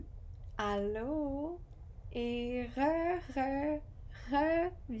Allô et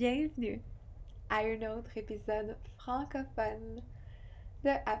bienvenue à un autre épisode francophone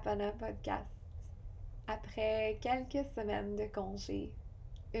de Apana Podcast. Après quelques semaines de congé,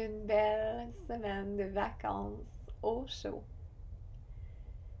 une belle semaine de vacances au chaud,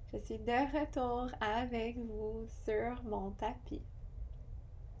 je suis de retour avec vous sur mon tapis.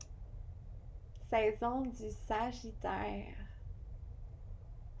 Saison du Sagittaire.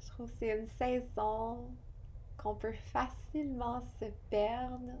 Je trouve que c'est une saison qu'on peut facilement se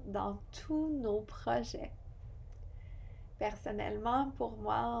perdre dans tous nos projets. Personnellement, pour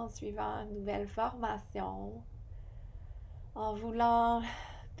moi, en suivant une nouvelle formation, en voulant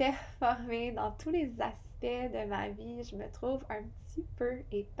performer dans tous les aspects de ma vie, je me trouve un petit peu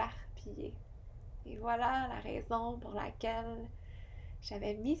éparpillée. Et voilà la raison pour laquelle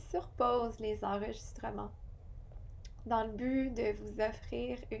j'avais mis sur pause les enregistrements, dans le but de vous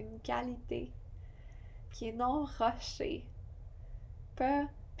offrir une qualité qui est non rushée, pas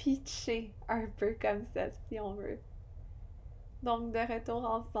pitché un peu comme ça si on veut. Donc de retour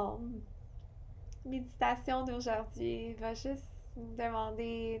ensemble. Méditation d'aujourd'hui va juste nous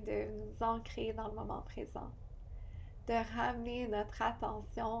demander de nous ancrer dans le moment présent, de ramener notre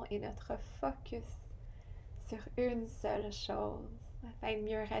attention et notre focus sur une seule chose afin de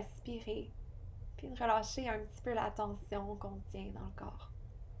mieux respirer puis de relâcher un petit peu la tension qu'on tient dans le corps.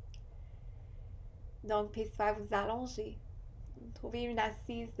 Donc, puis soit vous allonger, trouvez une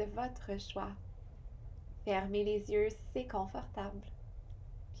assise de votre choix. Fermez les yeux si c'est confortable.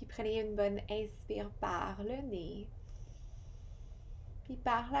 Puis prenez une bonne inspire par le nez. Puis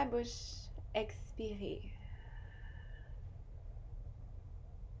par la bouche, expirez.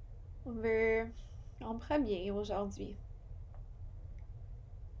 On veut, en premier aujourd'hui,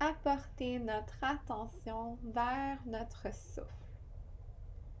 apporter notre attention vers notre souffle.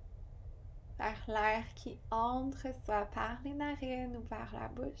 Vers l'air qui entre soit par les narines ou par la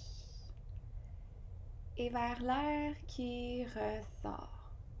bouche. Et vers l'air qui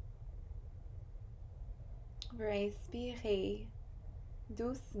ressort. On veut inspirer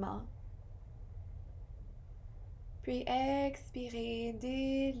doucement, puis expirer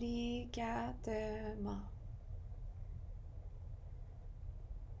délicatement.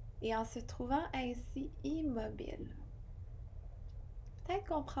 Et en se trouvant ainsi immobile, peut-être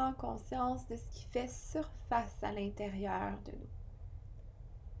qu'on prend conscience de ce qui fait surface à l'intérieur de nous.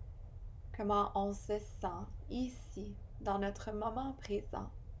 Comment on se sent ici, dans notre moment présent.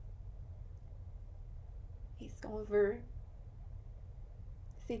 Et ce qu'on veut,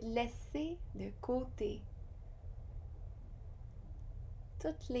 c'est de laisser de côté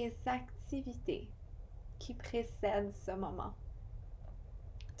toutes les activités qui précèdent ce moment.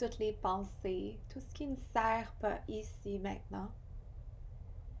 Toutes les pensées, tout ce qui ne sert pas ici maintenant.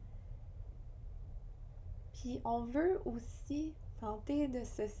 Puis on veut aussi tenter de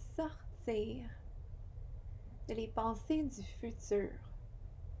se sortir de les pensées du futur,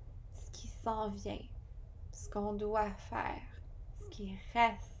 ce qui s'en vient, ce qu'on doit faire, ce qui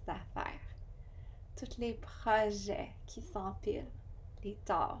reste à faire, tous les projets qui s'empilent, les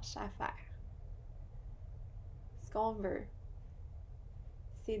tâches à faire. Ce qu'on veut,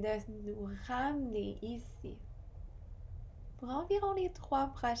 c'est de nous ramener ici pour environ les 3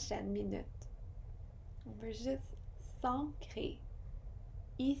 prochaines minutes. On veut juste s'ancrer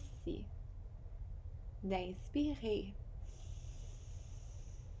ici, d'inspirer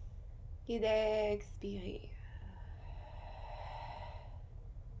et d'expirer.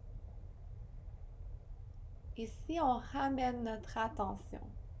 Et si on ramène notre attention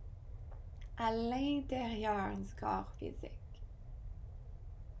à l'intérieur du corps physique,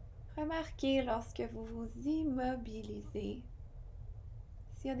 remarquez lorsque vous vous immobilisez,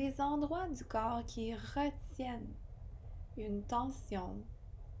 s'il y a des endroits du corps qui retiennent une tension,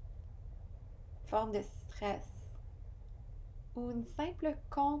 une forme de stress ou une simple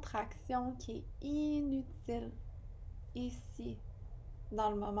contraction qui est inutile ici, dans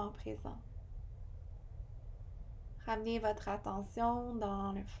le moment présent. Ramenez votre attention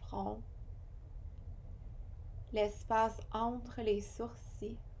dans le front, l'espace entre les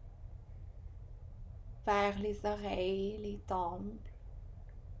sourcils, vers les oreilles, les tempes,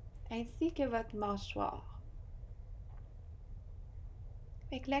 ainsi que votre mâchoire.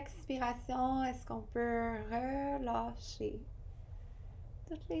 Avec l'expiration, est-ce qu'on peut relâcher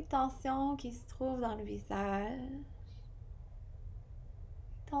toutes les tensions qui se trouvent dans le visage,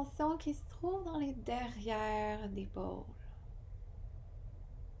 les tensions qui se trouvent dans les derrières d'épaules.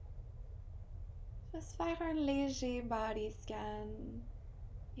 Juste faire un léger body scan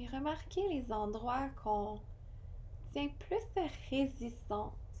et remarquer les endroits qu'on tient plus de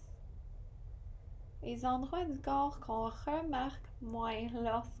résistance les endroits du corps qu'on remarque moins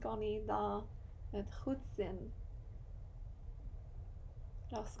lorsqu'on est dans notre routine,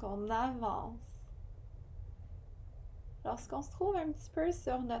 lorsqu'on avance, lorsqu'on se trouve un petit peu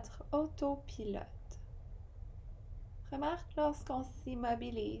sur notre autopilote. Remarque lorsqu'on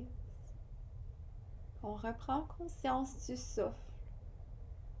s'immobilise, qu'on reprend conscience du souffle.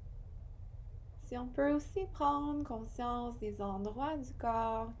 Si on peut aussi prendre conscience des endroits du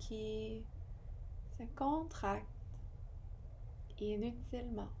corps qui se contractent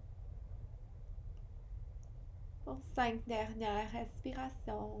inutilement. Pour 5 dernières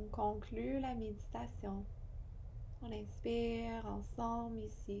respirations, on conclut la méditation. On inspire ensemble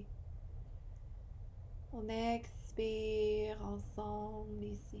ici. On expire ensemble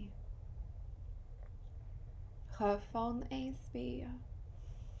ici. Profonde inspire.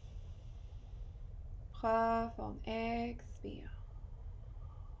 Profonde expire.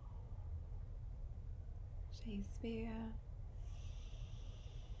 J'inspire.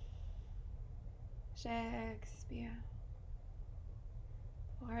 J'expire.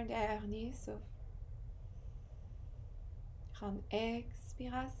 Pour un dernier souffle. Grande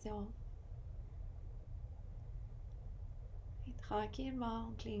expiration. Et tranquillement,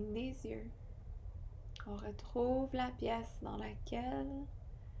 on cligne des yeux. On retrouve la pièce dans laquelle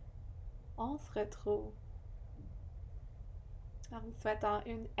on se retrouve. En vous souhaitant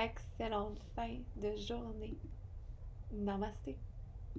une excellente fin de journée. Namasté.